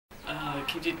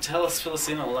Could you fill us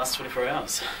in on the last 24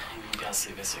 hours in regards to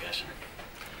the investigation?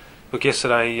 Look,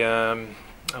 yesterday a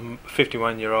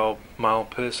 51-year-old male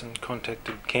person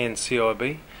contacted Cairns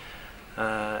CIB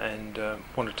and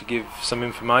wanted to give some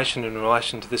information in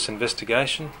relation to this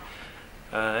investigation.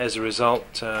 As a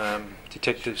result,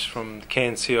 detectives from the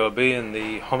Cairns CIB and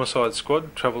the homicide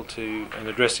squad travelled to an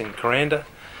address in Kuranda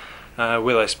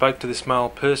where they spoke to this male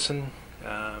person.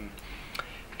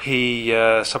 He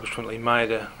subsequently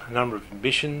made a number of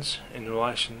admissions in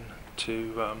relation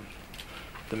to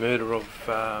the murder of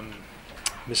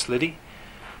Miss Liddy,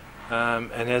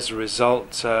 and as a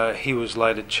result he was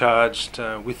later charged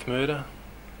with murder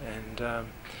and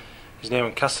is now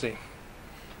in custody.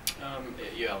 Are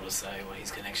you able to say what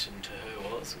his connection to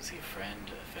her was? Was he a friend,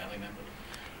 a family member?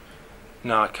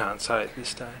 No, I can't say at this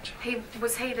stage.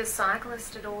 Was he the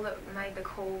cyclist at all that made the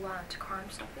call to Crime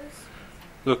Stoppers?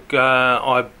 Look,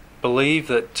 I believe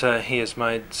that he has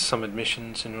made some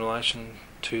admissions in relation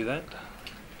to that.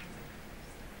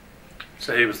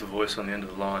 So he was the voice on the end of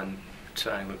the line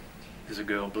saying, look, there's a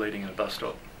girl bleeding in a bus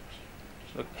stop?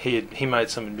 Look, he made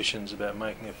some admissions about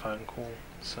making a phone call,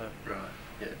 so right,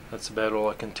 yeah. That's about all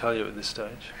I can tell you at this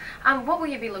stage. What will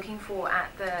you be looking for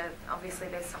at obviously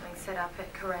there's something set up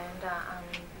at Kuranda,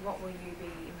 what will you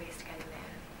be investigating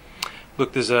there?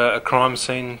 Look, there's a crime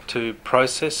scene to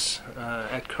process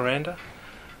at Kuranda,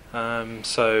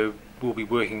 so we'll be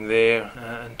working there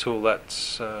until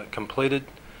that's completed.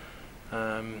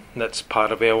 That's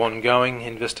part of our ongoing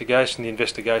investigation. The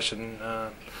investigation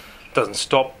doesn't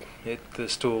stop.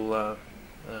 There's still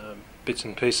bits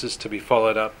and pieces to be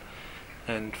followed up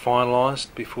and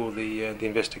finalised before the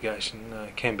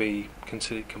investigation can be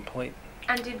considered complete.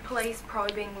 And did police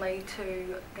probing lead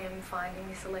to them finding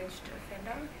this alleged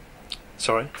offender?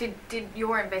 Sorry? Did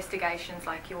your investigations,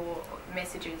 like your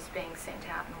messages being sent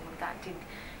out and all of that, did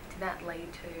that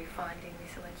lead to finding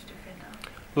this alleged offender?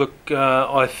 Look,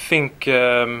 I think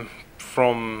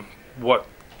from what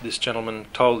this gentleman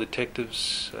told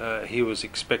detectives, he was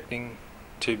expecting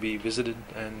to be visited,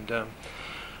 and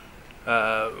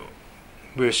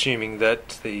we're assuming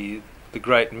that the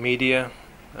great media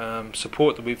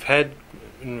support that we've had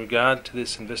in regard to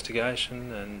this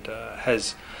investigation and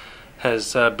has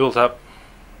built up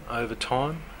over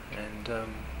time, and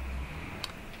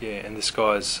and this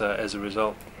guy's as a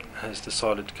result has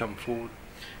decided to come forward.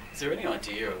 Is there any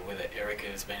idea of whether Erica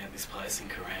has been at this place in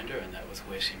Kuranda and that was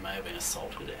where she may have been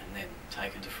assaulted and then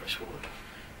taken to Freshwater?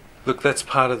 Look, that's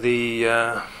part of the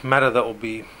matter that will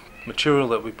be material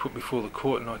that we put before the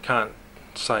court, and I can't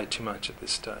say too much at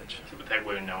this stage. But they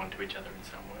were known to each other in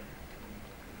some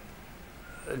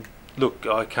way? Look,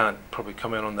 I can't probably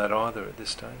comment on that either at this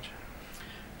stage.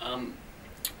 I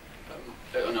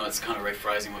know it's kind of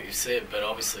rephrasing what you said, but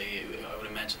obviously I would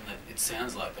imagine that it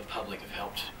sounds like the public have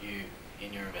helped you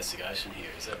in your investigation here.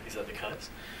 Is that the case?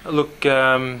 Look,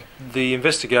 the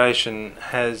investigation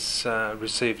has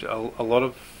received a lot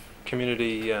of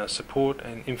community support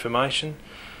and information,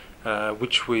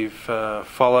 which we've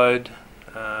followed.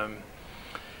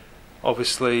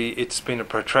 Obviously, it's been a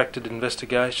protracted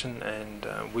investigation, and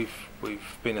we've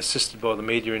been assisted by the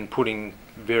media in putting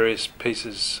various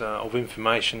pieces of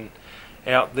information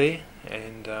out there,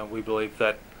 and we believe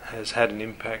that has had an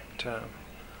impact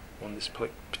on this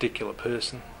particular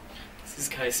person. Is this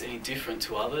case any different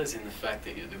to others in the fact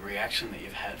that the reaction that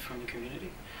you've had from the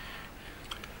community?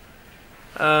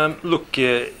 Look,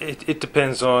 it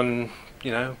depends on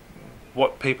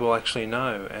what people actually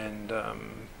know, and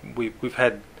we've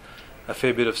had a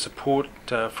fair bit of support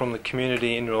from the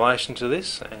community in relation to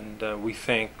this, and we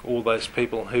thank all those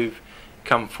people who've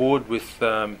come forward with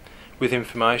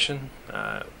information.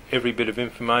 Every bit of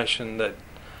information that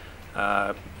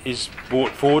is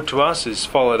brought forward to us is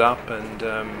followed up, and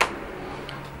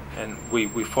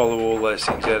we follow all those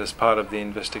things out as part of the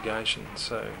investigation.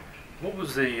 So, what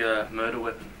was the murder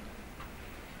weapon?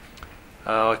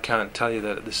 I can't tell you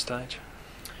that at this stage.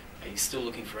 Are you still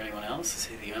looking for anyone else? Is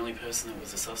he the only person that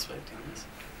was a suspect in this?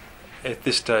 At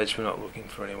this stage, we're not looking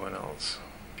for anyone else.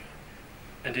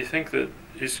 And do you think that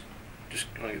just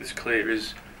want to get this clear,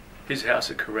 is his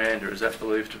house at Kuranda, is that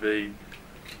believed to be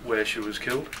where she was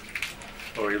killed,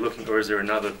 or are you looking, or is there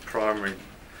another primary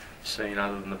scene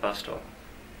other than the bus stop?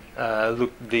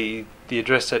 Look, the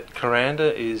address at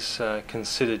Kuranda is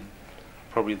considered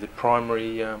probably the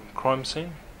primary crime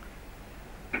scene.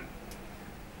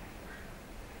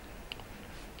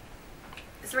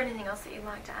 Is there anything else that you'd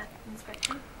like to add,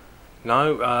 Inspector?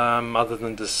 No, other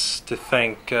than just to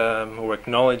thank or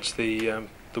acknowledge the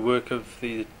work of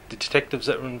the detectives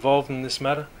that were involved in this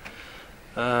matter.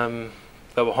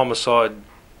 They were homicide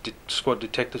squad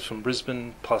detectives from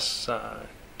Brisbane, plus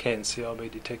Cairns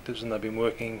CIB detectives, and they've been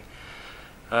working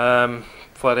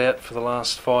flat out for the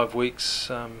last 5 weeks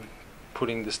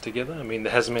putting this together. I mean,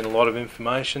 there hasn't been a lot of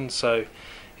information, so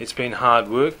it's been hard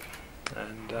work,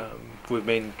 and we've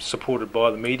been supported by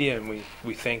the media, and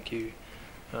we thank you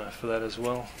for that as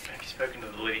well. Have you spoken to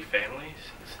the Liddy families?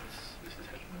 This is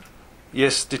happening?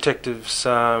 Yes, detectives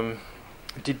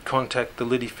did contact the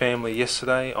Liddy family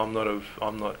yesterday. I'm not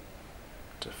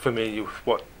familiar with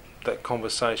what that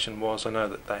conversation was. I know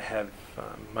that they have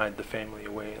made the family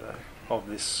aware though of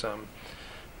this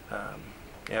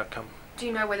outcome. Do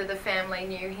you know whether the family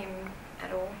knew him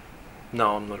at all?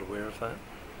 No, I'm not aware of that.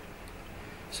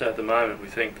 So at the moment we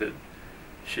think that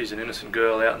she's an innocent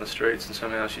girl out in the streets and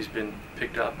somehow she's been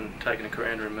picked up and taken to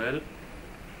Kuranda and murdered?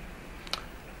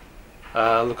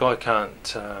 Look, I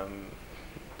can't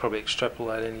probably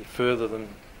extrapolate any further than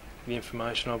the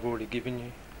information I've already given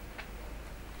you.